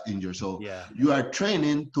because he got injured. So you are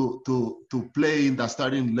training to play in the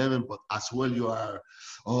starting 11, but as well you are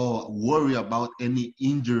worried about any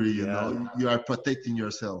injury, you know. You are protecting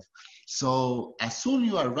yourself. So as soon as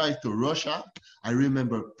you arrive to Russia, I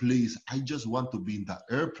remember, please, I just want to be in the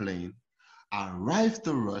airplane arrived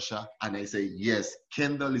to Russia, and I say, yes,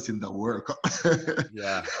 Kendall is in the World Cup.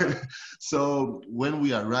 Yeah. So when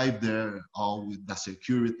we arrived there, with the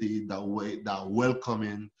security, the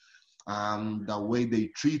welcoming, the way they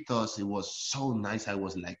treat us, it was so nice. I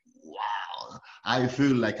was like, wow, I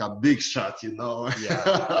feel like a big shot, you know.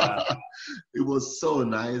 Yeah. It was so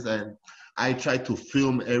nice, and I tried to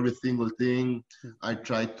film every single thing. I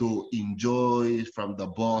tried to enjoy from the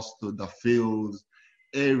bus to the fields,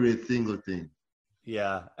 every single thing.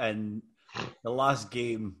 Yeah, and the last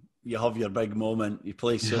game, you have your big moment. You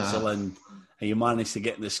play Switzerland, and you manage to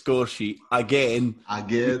get in the score sheet again.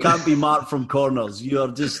 You can't be marked from corners. You are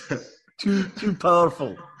just too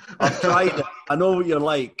powerful. I've tried it. I know what you're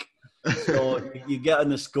like. So you get in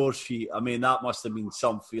the score sheet. I mean, that must have been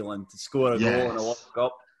some feeling to score a goal in a World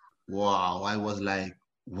Cup. Wow, I was like,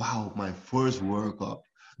 wow, my first World Cup.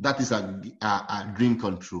 That is a dream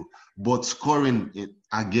come true. But scoring it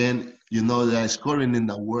again, you know, scoring in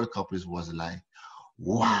the World Cup was like,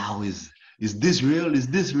 wow, is this real? Is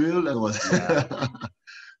this real? It was, it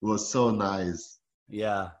was so nice.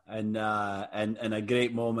 Yeah, and a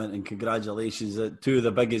great moment, and congratulations. Two of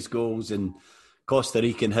the biggest goals in Costa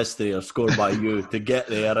Rican history are scored by you to get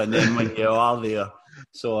there, and then when you are there.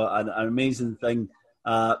 So an amazing thing.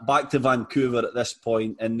 Back to Vancouver at this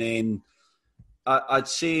point, and then I'd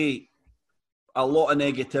say a lot of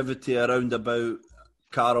negativity around about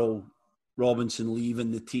Carol Robinson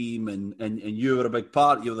leaving the team, and you were a big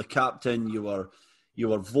part. You were the captain. You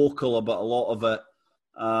were vocal about a lot of it.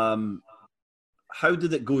 How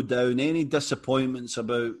did it go down? Any disappointments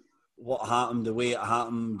about what happened, the way it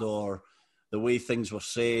happened, or the way things were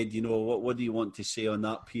said? You know, what do you want to say on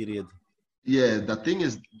that period? Yeah, the thing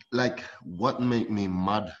is, like, what made me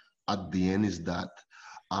mad at the end is that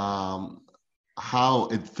how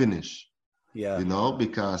it finished. Yeah. You know,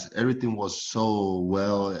 because everything was so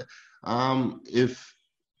well. If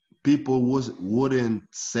people wouldn't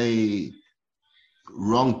say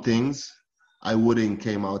wrong things, I wouldn't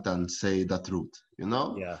came out and say the truth, you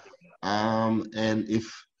know? Yeah. And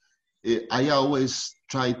I always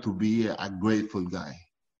try to be a grateful guy.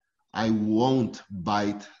 I won't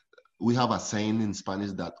bite. We have a saying in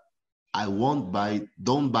Spanish that don't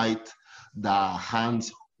bite the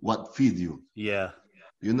hands what feed you. Yeah.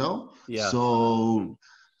 You know? Yeah. So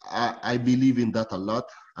I believe in that a lot,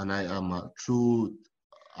 and I am a true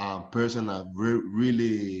person,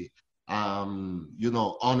 really,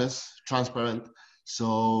 honest, transparent.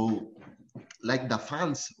 So, like, the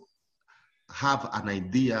fans have an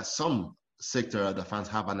idea, some sector of the fans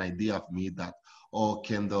have an idea of me that, oh,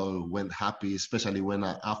 Kendall went happy, especially when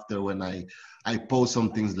I post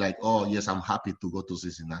some things like, oh, yes, I'm happy to go to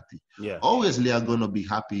Cincinnati. Yeah. Obviously, I'm going to be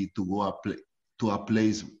happy to go to a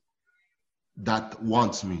place that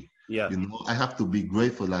wants me. Yeah. You know, I have to be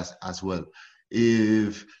grateful as well.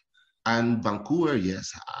 And Vancouver,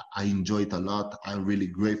 yes, I enjoy it a lot. I'm really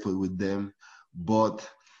grateful with them. But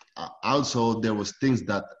also there was things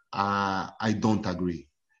that I don't agree.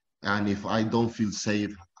 And if I don't feel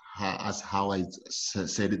safe, as how I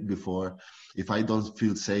said it before, if I don't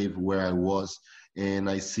feel safe where I was, and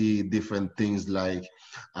I see different things like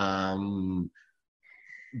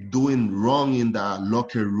doing wrong in the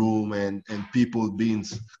locker room and people being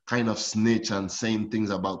kind of snitch and saying things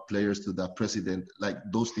about players to the president, like,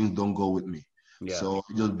 those things don't go with me. Yeah. So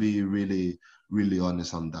just be really, really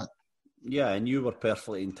honest on that. Yeah, and you were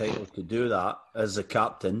perfectly entitled to do that as a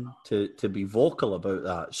captain, to be vocal about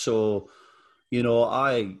that. So, you know,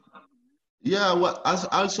 Yeah, well,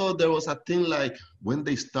 also there was a thing like when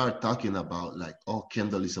they start talking about like, oh,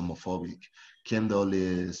 Kendall is homophobic, Kendall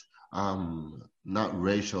is not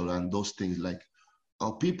racial, and those things, like,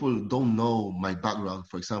 people don't know my background.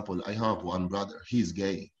 For example, I have one brother, he's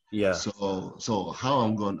gay. Yeah. So how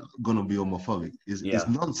I'm gonna be homophobic is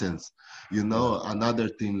nonsense. You know, another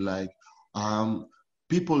thing like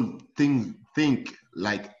people think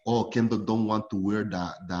like, oh, Kendall don't want to wear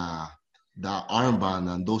the armband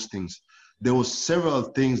and those things. There was several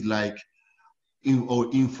things like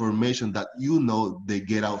information that they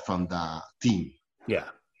get out from the team. Yeah.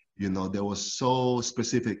 You know, there was so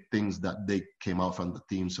specific things that they came out from the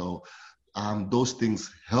team. So those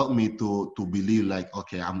things helped me to believe like,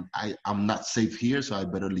 okay, I'm not safe here, so I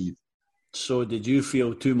better leave. So did you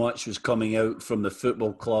feel too much was coming out from the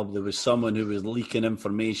football club? There was someone who was leaking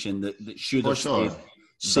information that should have stayed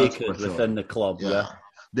sacred within the club. Yeah.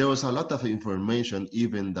 There was a lot of information,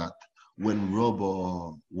 even that when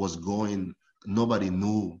Robo was going, nobody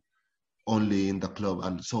knew, only in the club.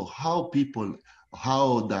 And so how the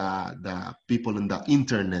people in the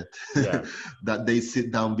internet that they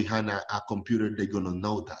sit down behind a computer, they're gonna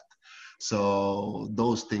know that. So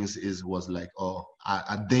those things was like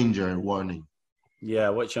a danger warning. Yeah,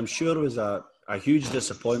 which I'm sure was a huge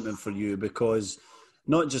disappointment for you, because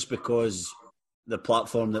not just because the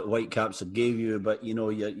platform that Whitecaps had gave you, but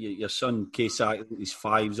your son Kaysak, he's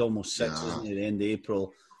 5, he's almost 6, Yeah, isn't he? At the end of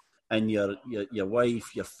April, and your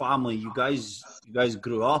wife, your family, you guys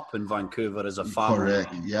grew up in Vancouver as a family,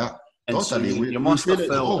 correct. Yeah, and so totally. you We must have feel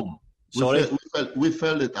at felt. home. Sorry. We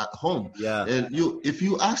felt it at home. Yeah. And if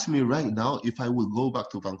you ask me right now if I will go back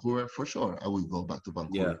to Vancouver, for sure I will go back to Yeah.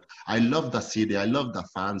 Vancouver. I love the city. I love the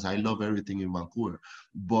fans. I love everything in Vancouver.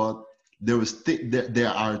 But there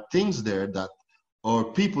are things there that,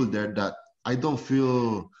 or people there that I don't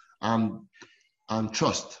feel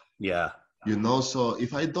trust. Yeah. So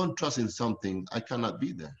if I don't trust in something, I cannot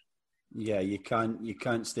be there. Yeah, you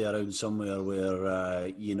can't stay around somewhere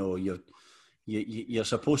where you're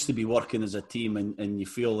supposed to be working as a team, and you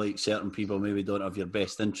feel like certain people maybe don't have your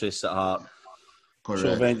best interests at heart. Correct. So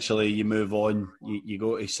eventually you move on. You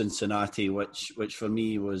go to Cincinnati, which for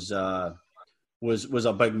me was a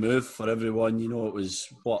big move for everyone. It was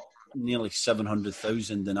nearly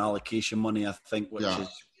 700,000 in allocation money, I think, which is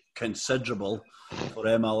considerable for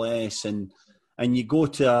MLS, and you go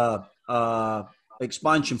to a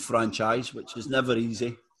expansion franchise, which is never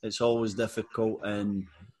easy. It's always difficult, and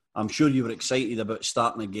I'm sure you were excited about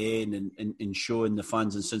starting again and showing the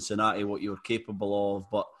fans in Cincinnati what you were capable of.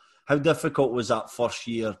 But how difficult was that first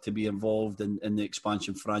year to be involved in the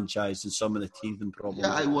expansion franchise and some of the teething problems?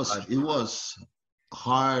 Yeah, it was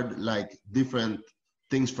hard, like different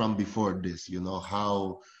things from before this,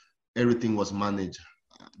 how everything was managed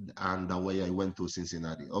and the way I went to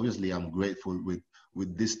Cincinnati. Obviously, I'm grateful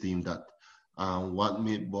with this team that want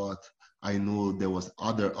me, but I knew there was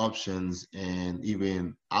other options, and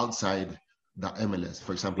even outside the MLS.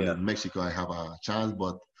 For example, in Mexico, I have a chance,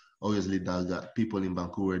 but obviously the people in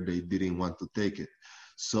Vancouver, they didn't want to take it.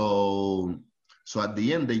 So at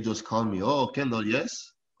the end, they just called me, "Oh, Kendall, yes?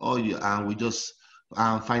 Oh, yeah," and we just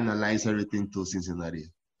finalized everything to Cincinnati.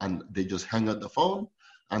 And they just hung up the phone,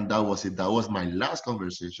 and that was it. That was my last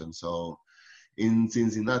conversation. So in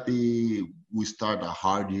Cincinnati, we start a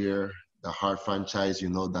hard year, the hard franchise,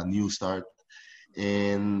 the new start.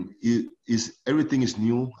 And everything is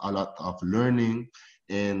new, a lot of learning.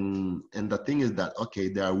 And the thing is that, okay,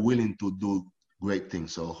 they are willing to do great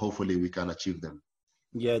things. So hopefully we can achieve them.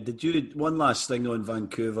 Yeah. One last thing on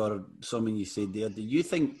Vancouver, something you said there, did you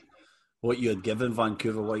think what you had given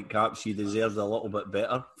Vancouver Whitecaps, you deserved a little bit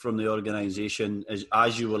better from the organisation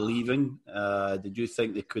as you were leaving? Did you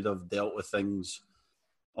think they could have dealt with things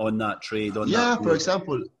on that trade? For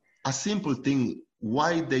example, a simple thing,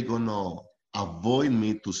 why they going to avoid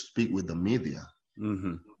me to speak with the media?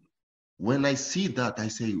 Mm-hmm. When I see that, I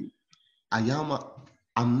say, I'm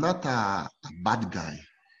not a bad guy.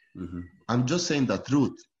 Mm-hmm. I'm just saying the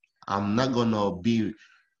truth. I'm not going to be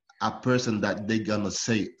a person that they're going to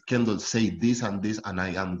say, Kendall, say this and this, and I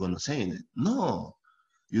am going to say it. No,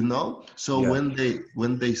 So when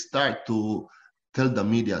they start to tell the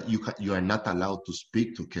media, you are not allowed to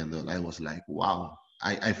speak to Kendall, I was like, wow.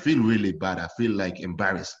 I feel really bad. I feel like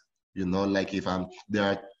embarrassed, like if they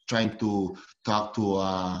are trying to talk to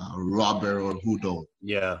a robber or who don't.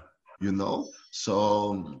 Yeah.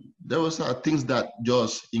 So there was things that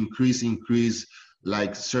just increase,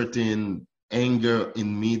 like certain anger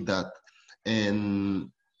in me and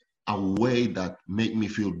a way that make me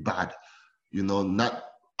feel bad, not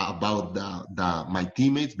about my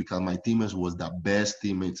teammates, because my teammates was the best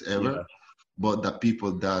teammates ever, but the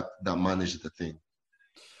people that managed the thing.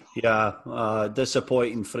 Yeah,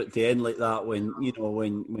 disappointing for it to end like that when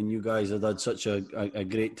you guys had such a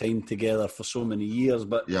great time together for so many years.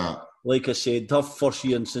 But like I said, tough first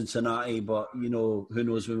year in Cincinnati, but who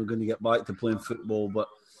knows when we're going to get back to playing football. But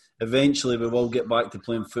eventually we will get back to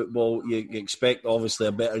playing football. You expect obviously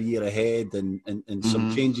a better year ahead, and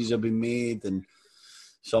some changes have been made, and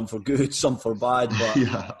some for good, some for bad, but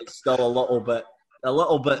it's still a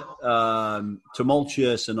little bit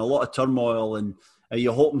tumultuous and a lot of turmoil. And are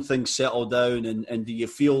you hoping things settle down? And do you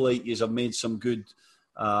feel like you have made some good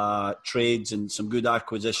trades and some good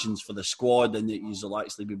acquisitions for the squad, and that you will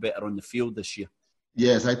actually be better on the field this year?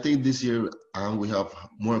 Yes, I think this year we have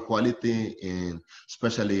more quality,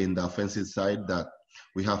 especially in the offensive side, that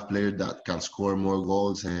we have players that can score more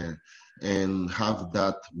goals and have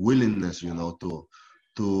that willingness,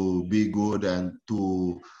 to be good and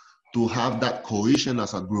to have that cohesion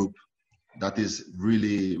as a group. That is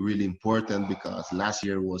really, really important, because last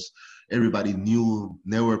year was everybody new,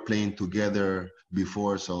 never playing together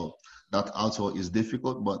before. So that also is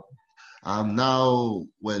difficult. But now,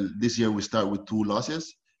 this year we start with 2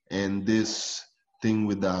 losses, and this thing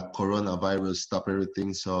with the coronavirus stop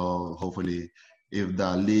everything. So hopefully, if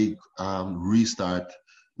the league restart,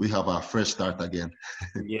 we have a fresh start again.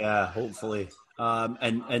 Yeah, hopefully.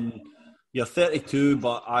 And you're 32,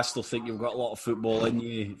 but I still think you've got a lot of football in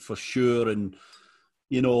you for sure. And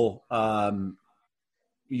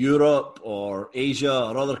Europe or Asia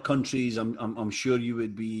or other countries, I'm sure you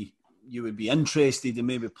would be interested in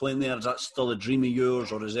maybe playing there. Is that still a dream of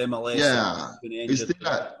yours, or is MLS? Yeah,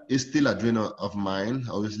 it's still a dream of mine.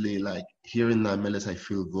 Obviously, like here in the MLS, I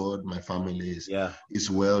feel good. My family is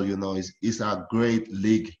well. It's a great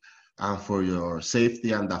league, and for your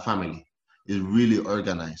safety and the family, it's really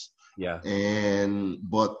organized. Yeah.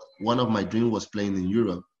 But one of my dreams was playing in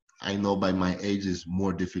Europe. I know by my age is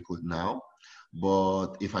more difficult now.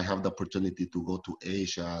 But if I have the opportunity to go to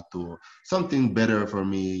Asia, to something better for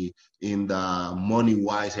me in the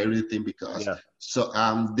money-wise, everything, because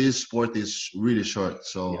this sport is really short.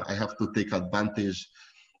 So I have to take advantage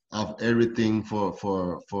of everything for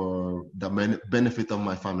the benefit of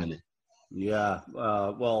my family. Yeah.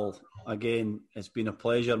 Well, again, it's been a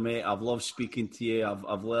pleasure, mate. I've loved speaking to you.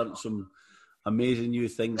 I've learned some amazing new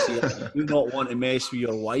things here. I do not want to mess with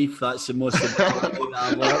your wife. That's the most important thing that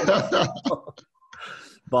I've learned.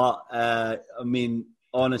 But I mean,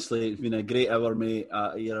 honestly, it's been a great hour, mate.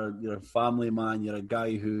 You're a family man. You're a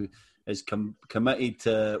guy who is committed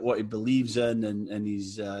to what he believes in and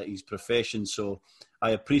his profession. So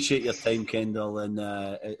I appreciate your time, Kendall, and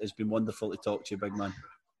it's been wonderful to talk to you, big man.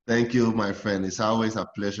 Thank you, my friend. It's always a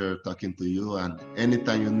pleasure talking to you, and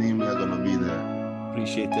anytime you need me, I'm gonna be there.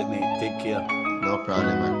 Appreciate it, mate. Take care. No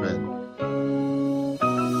problem, my friend.